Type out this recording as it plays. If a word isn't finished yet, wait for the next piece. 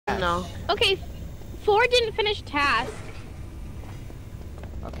know. Okay, 4 didn't finish task.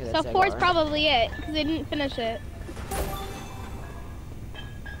 Okay, So that's 4 is Edgar. probably it, because they didn't finish it.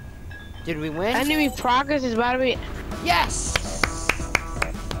 Did we win? Enemy progress is about to be. Yes!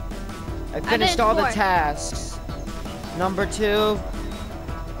 I finished finished all the 4. tasks. Number 2.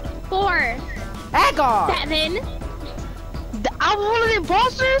 4. Edgar! 7. I'm one of the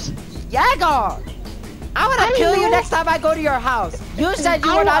imposters? Edgar! I'm gonna kill you next time I go to your house. You said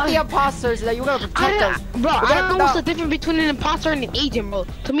you were not the imposters, that you were gonna protect us. Bro, I don't know what's the difference between an imposter and an agent, bro.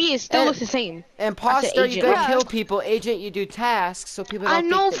 To me, it still looks the same. Imposter, you agent. gotta kill people. Agent, you do tasks, so people don't I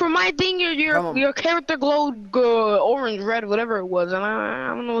know think for my thing, your character glowed orange, red, whatever it was, and I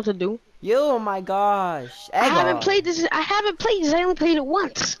don't know what to do. You, oh my gosh. Edgar. I haven't played this. I only played it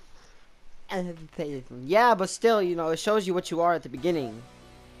once. Yeah, but still, you know, it shows you what you are at the beginning.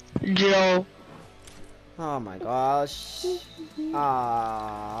 Joe. Oh my gosh. You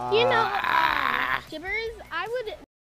know, Jibbers, I would